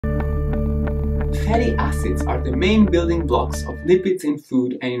Fatty acids are the main building blocks of lipids in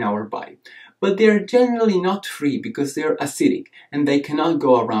food and in our body, but they are generally not free because they are acidic and they cannot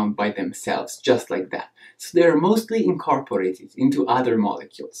go around by themselves just like that. So they are mostly incorporated into other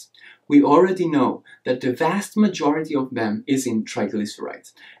molecules. We already know that the vast majority of them is in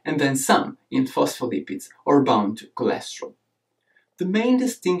triglycerides, and then some in phospholipids or bound to cholesterol. The main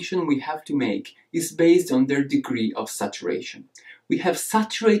distinction we have to make is based on their degree of saturation. We have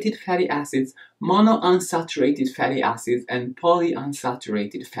saturated fatty acids, monounsaturated fatty acids, and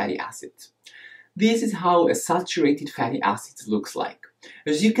polyunsaturated fatty acids. This is how a saturated fatty acid looks like.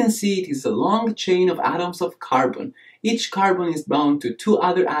 As you can see, it is a long chain of atoms of carbon. Each carbon is bound to two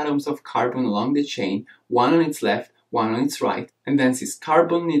other atoms of carbon along the chain, one on its left, one on its right, and then since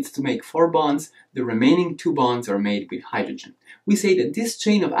carbon needs to make 4 bonds, the remaining 2 bonds are made with hydrogen. We say that this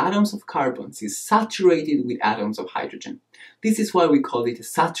chain of atoms of carbons is saturated with atoms of hydrogen. This is why we call it a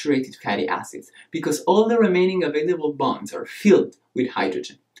saturated fatty acids, because all the remaining available bonds are filled with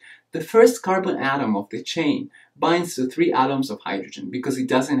hydrogen. The first carbon atom of the chain binds to 3 atoms of hydrogen because it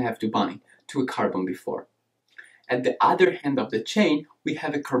doesn't have to bind to a carbon before. At the other end of the chain, we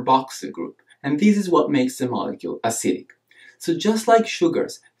have a carboxyl group, and this is what makes the molecule acidic. So just like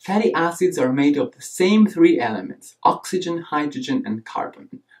sugars, fatty acids are made of the same 3 elements, oxygen, hydrogen, and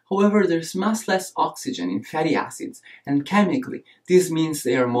carbon. However, there's much less oxygen in fatty acids, and chemically, this means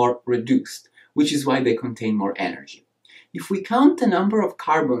they are more reduced, which is why they contain more energy. If we count the number of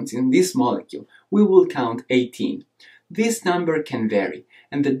carbons in this molecule, we will count 18. This number can vary,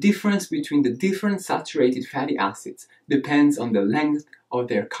 and the difference between the different saturated fatty acids depends on the length of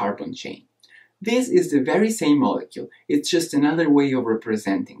their carbon chain. This is the very same molecule, it's just another way of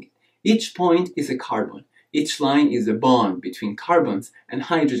representing it. Each point is a carbon, each line is a bond between carbons, and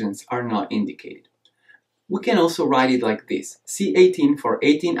hydrogens are not indicated. We can also write it like this, C18 for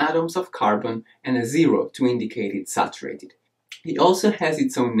 18 atoms of carbon and a 0 to indicate it's saturated. It also has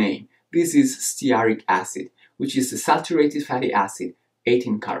its own name. This is stearic acid, which is a saturated fatty acid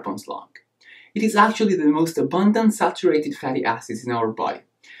 18 carbons long. It is actually the most abundant saturated fatty acids in our body.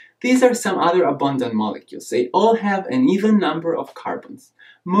 These are some other abundant molecules. They all have an even number of carbons.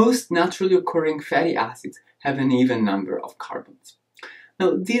 Most naturally occurring fatty acids have an even number of carbons.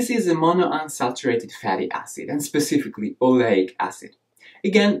 Now, this is a monounsaturated fatty acid, and specifically oleic acid.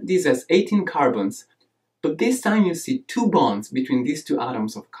 Again, this has 18 carbons, but this time you see 2 bonds between these 2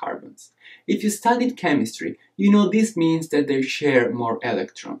 atoms of carbons. If you studied chemistry, you know this means that they share more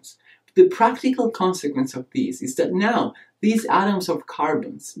electrons. The practical consequence of this is that now these atoms of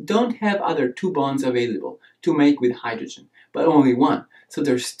carbons don't have other 2 bonds available to make with hydrogen, but only 1. So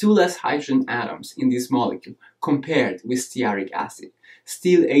there's 2 less hydrogen atoms in this molecule compared with stearic acid.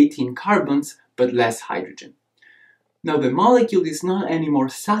 Still 18 carbons, but less hydrogen. Now the molecule is not anymore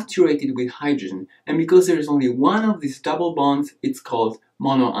saturated with hydrogen, and because there is only 1 of these double bonds, it's called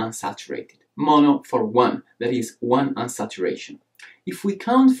monounsaturated. Mono for 1, that is 1 unsaturation. If we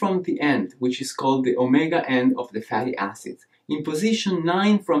count from the end, which is called the omega end of the fatty acids, in position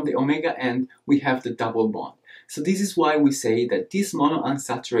 9 from the omega end, we have the double bond. So this is why we say that this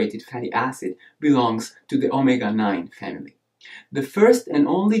monounsaturated fatty acid belongs to the omega-9 family. The first and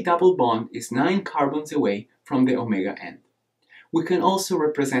only double bond is 9 carbons away from the omega end. We can also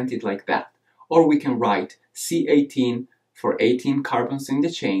represent it like that, or we can write C18 for 18 carbons in the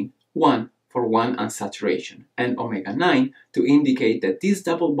chain, 1 for 1 unsaturation, and omega-9 to indicate that this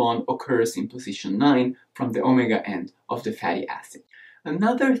double bond occurs in position 9 from the omega end of the fatty acid.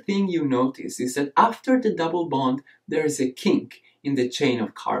 Another thing you notice is that after the double bond, there is a kink in the chain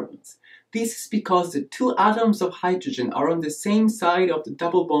of carbons. This is because the 2 atoms of hydrogen are on the same side of the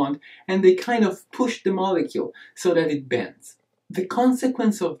double bond, and they kind of push the molecule so that it bends. The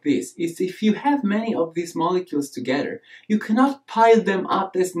consequence of this is if you have many of these molecules together, you cannot pile them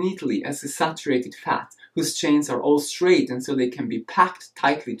up as neatly as the saturated fats, whose chains are all straight and so they can be packed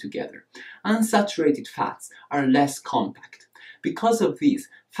tightly together. Unsaturated fats are less compact. Because of this,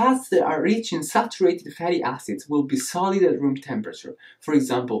 fats that are rich in saturated fatty acids will be solid at room temperature, for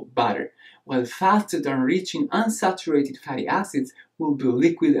example butter, while fats that are rich in unsaturated fatty acids will be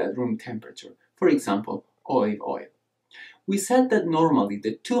liquid at room temperature, for example olive oil. We said that normally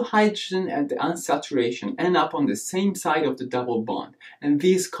the 2 hydrogen at the unsaturation end up on the same side of the double bond, and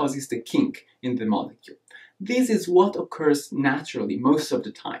this causes the kink in the molecule. This is what occurs naturally most of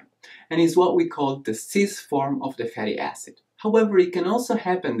the time, and is what we call the cis form of the fatty acid. However, it can also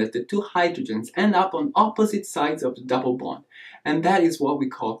happen that the 2 hydrogens end up on opposite sides of the double bond, and that is what we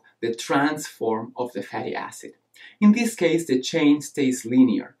call the trans form of the fatty acid. In this case, the chain stays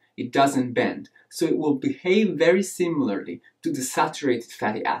linear, It doesn't bend, so it will behave very similarly to the saturated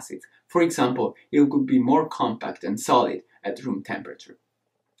fatty acids. For example, it could be more compact and solid at room temperature.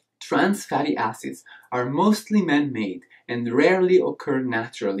 Trans fatty acids are mostly man-made and rarely occur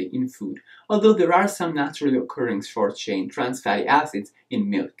naturally in food, although there are some naturally occurring short-chain trans fatty acids in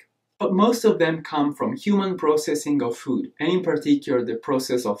milk. But most of them come from human processing of food, and in particular the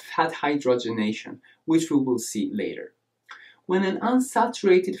process of fat hydrogenation, which we will see later. When an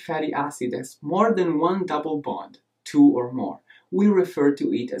unsaturated fatty acid has more than one double bond, 2 or more, we refer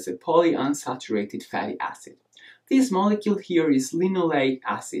to it as a polyunsaturated fatty acid. This molecule here is linoleic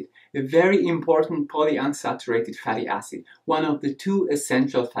acid, a very important polyunsaturated fatty acid, one of the 2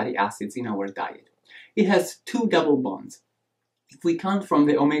 essential fatty acids in our diet. It has 2 double bonds. If we count from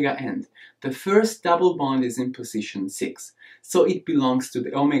the omega end, the first double bond is in position 6, so it belongs to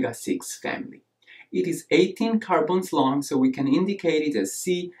the omega-6 family. It is 18 carbons long, so we can indicate it as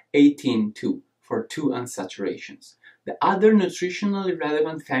C18-2 for 2 unsaturations. The other nutritionally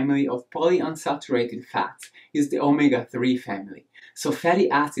relevant family of polyunsaturated fats is the omega-3 family, so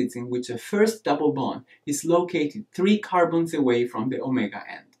fatty acids in which the first double bond is located 3 carbons away from the omega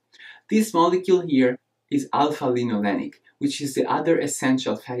end. This molecule here is alpha-linolenic, which is the other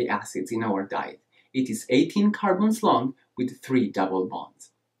essential fatty acids in our diet. It is 18 carbons long with 3 double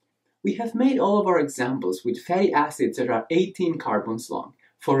bonds. We have made all of our examples with fatty acids that are 18 carbons long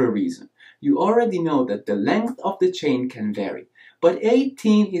for a reason. You already know that the length of the chain can vary, but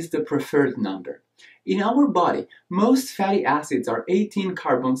 18 is the preferred number. In our body, most fatty acids are 18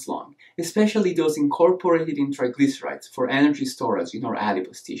 carbons long, especially those incorporated in triglycerides for energy storage in our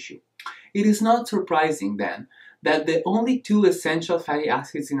adipose tissue. It is not surprising, then, that the only 2 essential fatty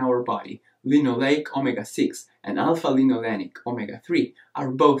acids in our body, linoleic omega-6 and alpha-linolenic omega-3,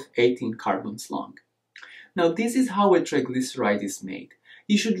 are both 18 carbons long. Now, this is how a triglyceride is made.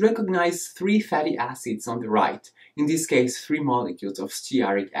 You should recognize 3 fatty acids on the right, in this case 3 molecules of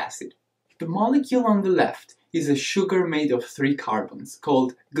stearic acid. The molecule on the left is a sugar made of 3 carbons,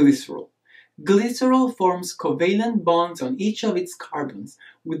 called glycerol. Glycerol forms covalent bonds on each of its carbons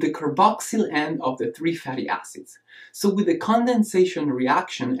with the carboxyl end of the 3 fatty acids. So with the condensation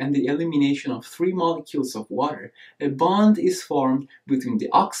reaction and the elimination of 3 molecules of water, a bond is formed between the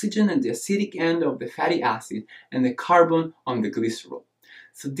oxygen and the acidic end of the fatty acid and the carbon on the glycerol.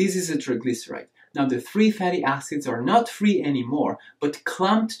 So this is a triglyceride. Now the 3 fatty acids are not free anymore, but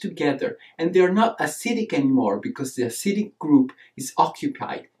clumped together, and they are not acidic anymore because the acidic group is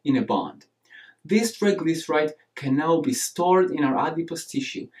occupied in a bond. This triglyceride can now be stored in our adipose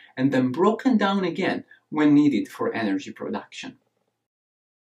tissue and then broken down again when needed for energy production.